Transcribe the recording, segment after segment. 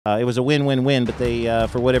It was a win-win-win, but they,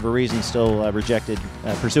 for whatever reason, still rejected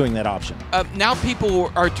pursuing that option. Now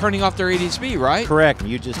people are turning off their ADS-B, right? Correct.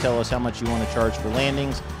 You just tell us how much you want to charge for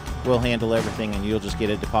landings. We'll handle everything, and you'll just get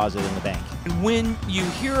a deposit in the bank. And when you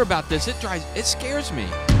hear about this, it scares me.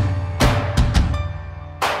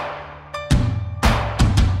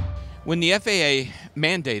 When the FAA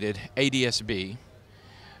mandated ADS-B,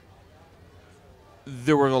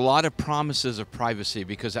 there were a lot of promises of privacy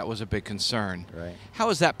because that was a big concern. Right. How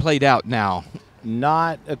has that played out now?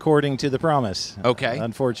 Not according to the promise. Okay.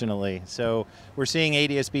 Unfortunately. So we're seeing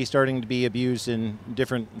ADS-B starting to be abused in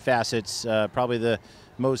different facets. Probably the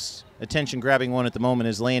most attention-grabbing one at the moment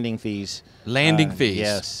is landing fees. Landing fees.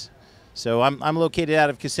 Yes. So I'm located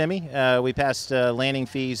out of Kissimmee. We passed landing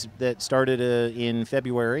fees that started in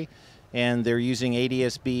February, and they're using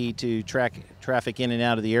ADS-B to track traffic in and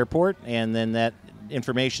out of the airport, and then that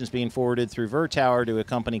information is being forwarded through VerTower to a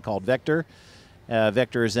company called Vector.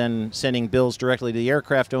 Vector is then sending bills directly to the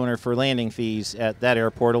aircraft owner for landing fees at that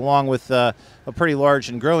airport, along with a pretty large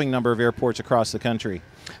and growing number of airports across the country.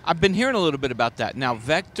 I've been hearing a little bit about that. Now,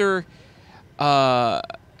 Vector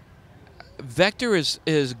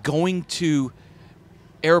is going to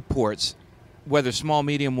airports, whether small,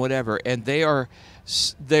 medium, whatever, and they are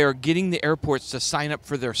getting the airports to sign up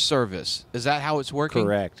for their service. Is that how it's working?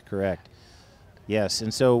 Correct, correct. Yes,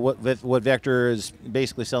 and so what Vector is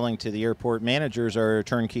basically selling to the airport managers are a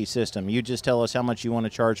turnkey system. You just tell us how much you want to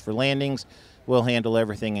charge for landings, we'll handle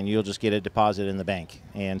everything, and you'll just get a deposit in the bank.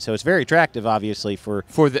 And so it's very attractive, obviously, for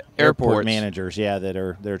the airport managers, yeah, that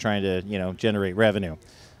are trying to generate revenue.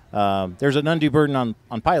 There's an undue burden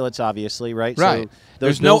on pilots, obviously, right? Right. So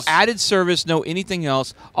there's no added service, no anything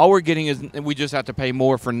else. All we're getting is we just have to pay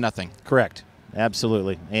more for nothing. Correct.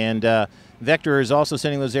 Absolutely. And Vector is also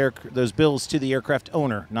sending those bills to the aircraft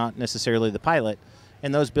owner, not necessarily the pilot.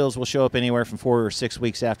 And those bills will show up anywhere from 4 or 6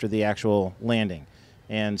 weeks after the actual landing.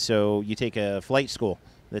 And so you take a flight school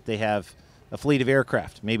that they have a fleet of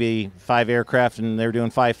aircraft, maybe 5 aircraft, and they're doing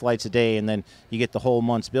 5 flights a day, and then you get the whole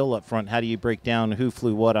month's bill up front. How do you break down who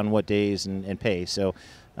flew what on what days and pay? So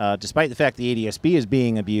despite the fact the ADS-B is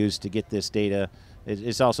being abused to get this data,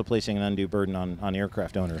 it's also placing an undue burden on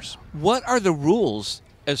aircraft owners. What are the rules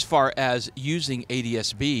as far as using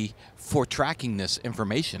ADS-B for tracking this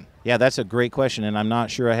information? Yeah, that's a great question, and I'm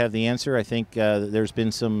not sure I have the answer. I think there's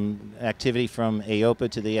been some activity from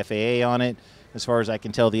AOPA to the FAA on it. As far as I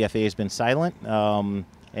can tell, the FAA has been silent, and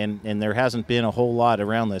there hasn't been a whole lot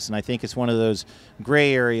around this. And I think it's one of those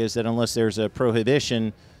gray areas that unless there's a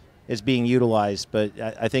prohibition, it's being utilized. But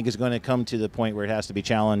I think it's going to come to the point where it has to be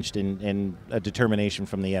challenged in a determination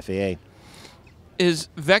from the FAA. Is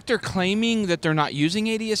Vector claiming that they're not using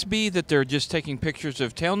ADS-B, that they're just taking pictures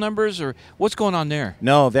of tail numbers, or what's going on there?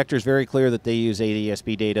 No, Vector's very clear that they use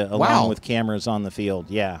ADS-B data along Wow. with cameras on the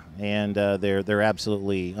field. Yeah, and they're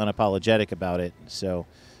absolutely unapologetic about it. So,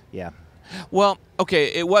 yeah. Well,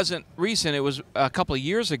 okay, it wasn't recent. It was a couple of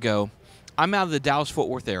years ago. I'm out of the Dallas-Fort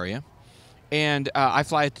Worth area, and I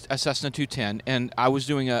fly a Cessna 210, and I was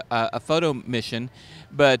doing a photo mission,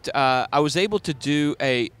 but I was able to do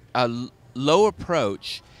a low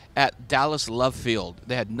approach at Dallas Love Field.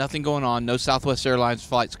 They had nothing going on, no Southwest Airlines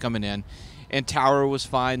flights coming in, and tower was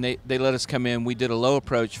fine. They let us come in. We did a low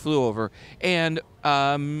approach, flew over, and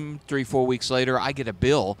 3-4 weeks later, I get a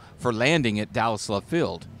bill for landing at Dallas Love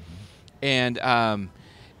Field. And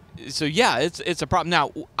so, yeah, it's a problem.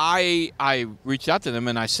 Now, I reached out to them,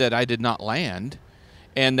 and I said I did not land,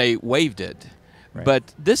 and they waived it. Right.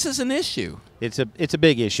 But this is an issue. It's a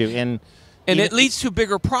big issue, and it leads to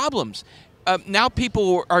bigger problems. Now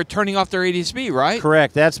people are turning off their ADS-B, right?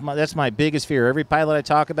 Correct. That's my biggest fear. Every pilot I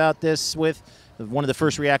talk about this with, one of the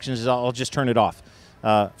first reactions is I'll just turn it off.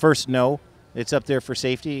 First, no, it's up there for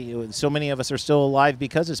safety. So many of us are still alive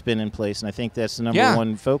because it's been in place, and I think that's the number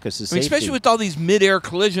one focus is safety. Especially with all these mid-air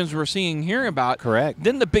collisions we're seeing here about. Correct.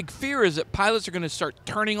 Then the big fear is that pilots are going to start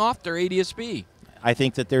turning off their ADS-B. I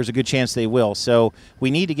think that there's a good chance they will. So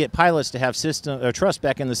we need to get pilots to have trust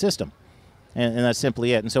back in the system. And that's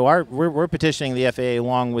simply it. And so we're petitioning the FAA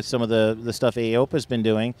along with some of the stuff AOPA has been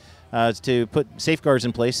doing to put safeguards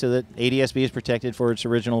in place so that ADS-B is protected for its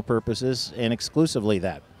original purposes and exclusively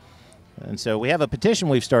that. And so we have a petition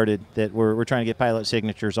we've started that we're trying to get pilot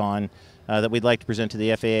signatures on that we'd like to present to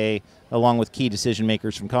the FAA along with key decision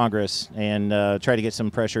makers from Congress and try to get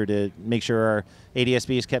some pressure to make sure our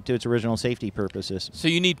ADS-B is kept to its original safety purposes. So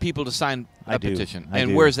you need people to sign a petition. I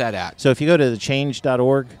do. Where's that at? So if you go to the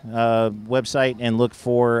change.org website and look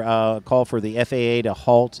for call for the FAA to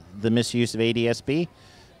halt the misuse of ADS-B,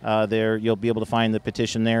 there you'll be able to find the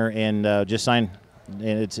petition there and just sign. And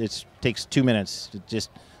it takes 2 minutes.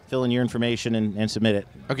 Just fill in your information, and submit it.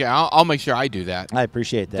 Okay, I'll make sure I do that. I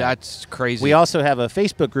appreciate that. That's crazy. We also have a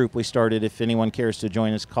Facebook group we started, if anyone cares to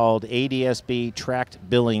join us, called ADSB Tracked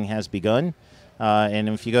Billing Has Begun. And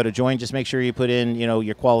if you go to join, just make sure you put in,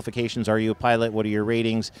 your qualifications. Are you a pilot? What are your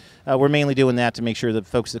ratings? We're mainly doing that to make sure that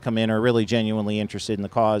folks that come in are really genuinely interested in the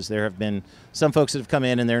cause. There have been some folks that have come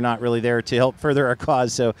in and they're not really there to help further our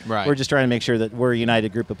cause. So we're just trying to make sure that we're a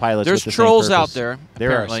united group of pilots. There's with the trolls same purpose. out there,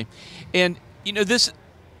 apparently. And, this,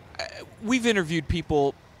 we've interviewed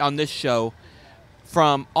people on this show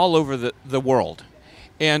from all over the world.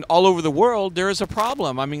 And all over the world, there is a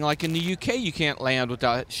problem. I mean, like in the UK, you can't land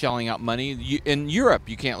without shelling out money. In Europe,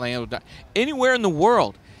 you can't land without. Anywhere in the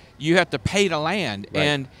world, you have to pay to land. Right.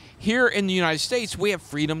 And here in the United States, we have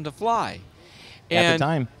freedom to fly. At the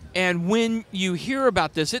time. And when you hear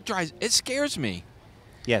about this, it scares me.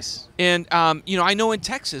 Yes. And, I know in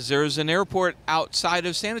Texas, there's an airport outside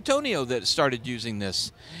of San Antonio that started using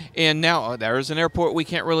this. And now there's an airport we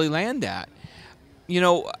can't really land at.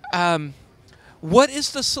 What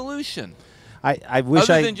is the solution? I wish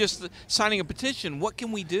Other than just signing a petition, what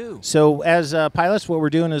can we do? So as pilots, what we're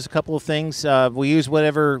doing is a couple of things. We use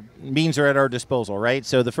whatever means are at our disposal, right?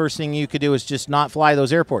 So the first thing you could do is just not fly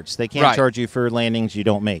those airports. They can't charge you for landings you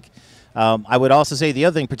don't make. I would also say the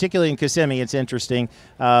other thing, particularly in Kissimmee, it's interesting.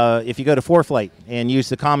 If you go to ForeFlight and use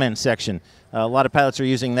the comments section, a lot of pilots are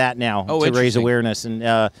using that now to raise awareness.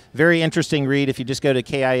 And very interesting read. If you just go to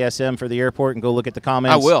KISM for the airport and go look at the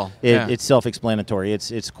comments, I will. It's self-explanatory.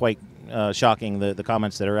 It's quite shocking, the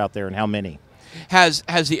comments that are out there and how many. Has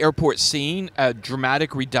the airport seen a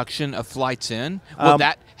dramatic reduction of flights in? Will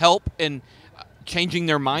that help in changing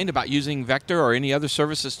their mind about using Vector or any other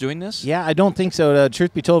service that's doing this? Yeah, I don't think so.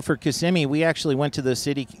 Truth be told, for Kissimmee, we actually went to the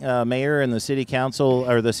city mayor and the city council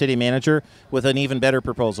or the city manager with an even better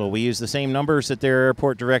proposal. We used the same numbers that their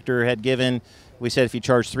airport director had given. We said if you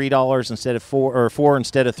charge $3 instead of $4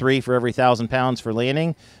 instead of $3 for every 1,000 pounds for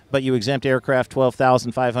landing, but you exempt aircraft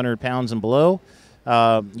 12,500 pounds and below,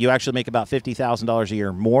 you actually make about $50,000 a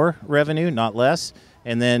year more revenue, not less.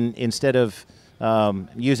 And then instead of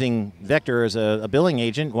using Vector as a billing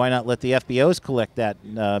agent, why not let the FBOs collect that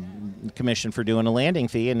commission for doing a landing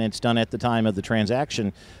fee, and it's done at the time of the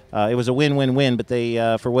transaction. It was a win-win-win, but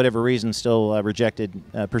they, for whatever reason, still rejected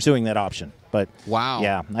pursuing that option. But wow,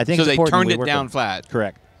 yeah, I think so. It's they turned it down flat.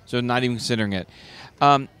 Correct. So not even considering it.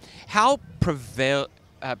 How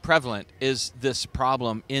prevalent is this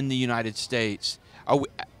problem in the United States?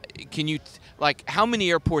 Can you how many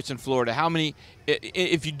airports in Florida? How many?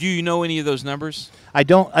 Do you know any of those numbers? I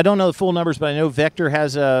don't know the full numbers, but I know Vector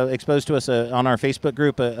has exposed to us on our Facebook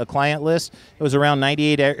group a client list. It was around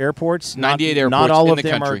 98 airports. 98 airports. Not all in of the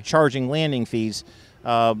them country are charging landing fees,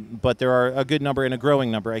 but there are a good number and a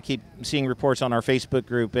growing number. I keep seeing reports on our Facebook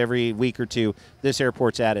group every week or two. This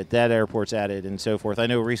airport's added, that airport's added, and so forth. I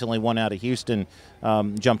know recently one out of Houston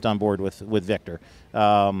jumped on board with Vector,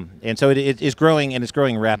 and so it is growing, and it's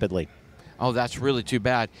growing rapidly. Oh, that's really too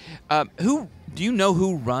bad. Do you know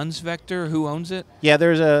who runs Vector? Who owns it? Yeah,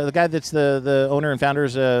 there's the guy that's the owner and founder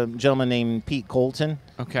is a gentleman named Pete Colton.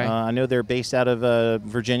 Okay. I know they're based out of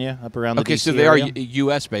Virginia, up around the DC so they area. are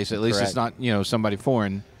U.S. based. At least Correct. It's not somebody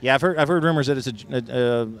foreign. Yeah, I've heard rumors that it's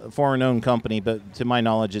a foreign-owned company, but to my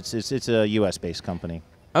knowledge, it's a U.S. based company.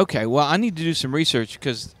 Okay. Well, I need to do some research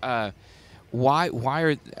because why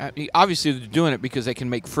are obviously they're doing it because they can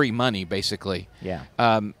make free money basically. Yeah.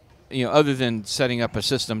 Other than setting up a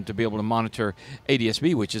system to be able to monitor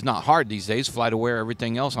ADSB, which is not hard these days. FlightAware,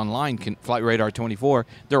 everything else online, Flight Radar 24,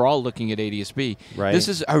 they're all looking at ADSB. Right. This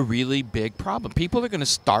is a really big problem. People are going to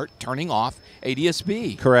start turning off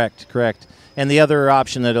ADSB. Correct. And the other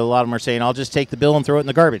option that a lot of them are saying, I'll just take the bill and throw it in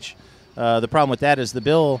the garbage. The problem with that is the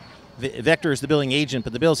bill, Vector is the billing agent,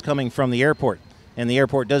 but the bill's coming from the airport. And the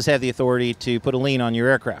airport does have the authority to put a lien on your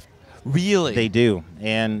aircraft. Really? They do.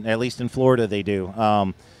 And at least in Florida, they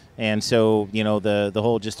do. And so, the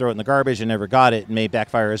whole just throw it in the garbage and never got it may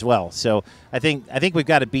backfire as well. So I think we've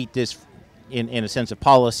got to beat this in a sense of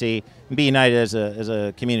policy and be united as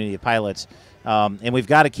a community of pilots. And we've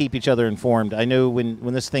got to keep each other informed. I know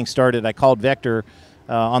when this thing started, I called Vector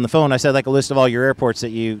on the phone. I said, like, a list of all your airports that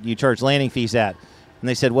you charge landing fees at. And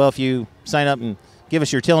they said, well, if you sign up and give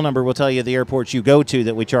us your till number, we'll tell you the airports you go to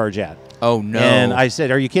that we charge at. Oh, no. And I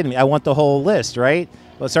said, are you kidding me? I want the whole list, right?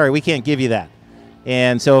 Well, sorry, we can't give you that.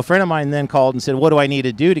 And so a friend of mine then called and said, what do I need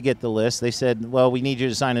to do to get the list? They said, well, we need you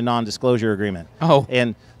to sign a non-disclosure agreement. Oh.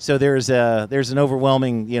 And so there's an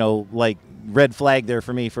overwhelming, red flag there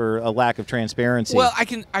for me for a lack of transparency. Well, I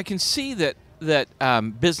can see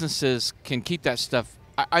that businesses can keep that stuff.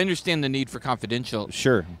 I understand the need for confidential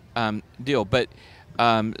Sure. deal, but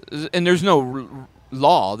and there's no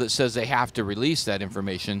law that says they have to release that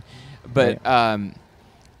information, but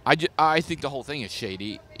I think the whole thing is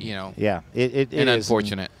shady, you know. Yeah, it and is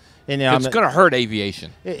unfortunate. And it's going to hurt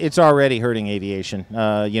aviation. It's already hurting aviation.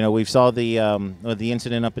 You know, we've saw the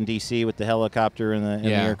incident up in D.C. with the helicopter and the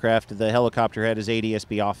aircraft. The helicopter had his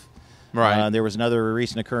ADSB off. Right. There was another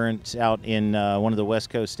recent occurrence out in one of the West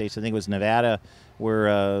Coast states, I think it was Nevada, where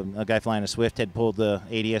a guy flying a Swift had pulled the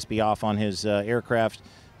ADSB off on his aircraft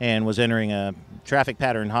and was entering a traffic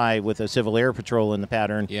pattern high with a civil air patrol in the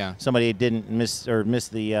pattern. Yeah. Somebody didn't miss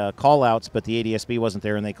the call outs, but the ADSB wasn't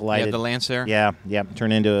there and they collided. Yeah, the Lancer. Yeah,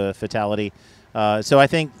 turned into a fatality. So I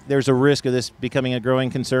think there's a risk of this becoming a growing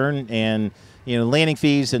concern, and you know, landing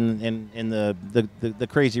fees and the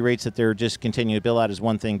crazy rates that they're just continuing to bill out is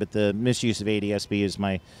one thing, but the misuse of ADSB is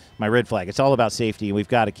my red flag. It's all about safety. We've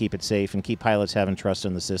got to keep it safe and keep pilots having trust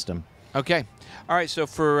in the system. Okay. All right, so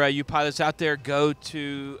for you pilots out there, go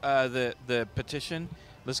to the petition.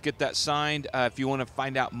 Let's get that signed. If you want to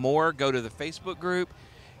find out more, go to the Facebook group,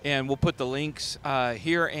 and we'll put the links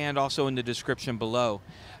here and also in the description below.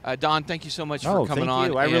 Don, thank you so much for coming on.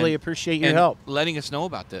 Thank you. I really appreciate your help. Letting us know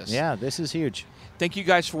about this. Yeah, this is huge. Thank you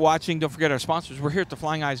guys for watching. Don't forget our sponsors. We're here at the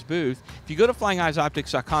Flying Eyes booth. If you go to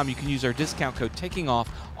flyingeyesoptics.com, you can use our discount code TAKINGOFF,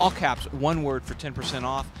 all caps, one word, for 10%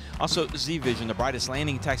 off. Also, Z-Vision, the brightest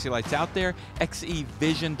landing taxi lights out there,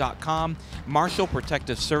 xevision.com. Marshall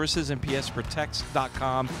Protective Services and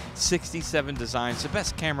psprotects.com. 67 Designs, the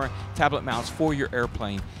best camera tablet mounts for your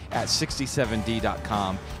airplane at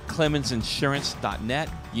 67d.com. ClemensInsurance.net.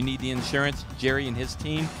 You need the insurance, Jerry and his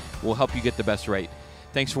team will help you get the best rate.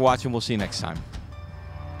 Thanks for watching. We'll see you next time.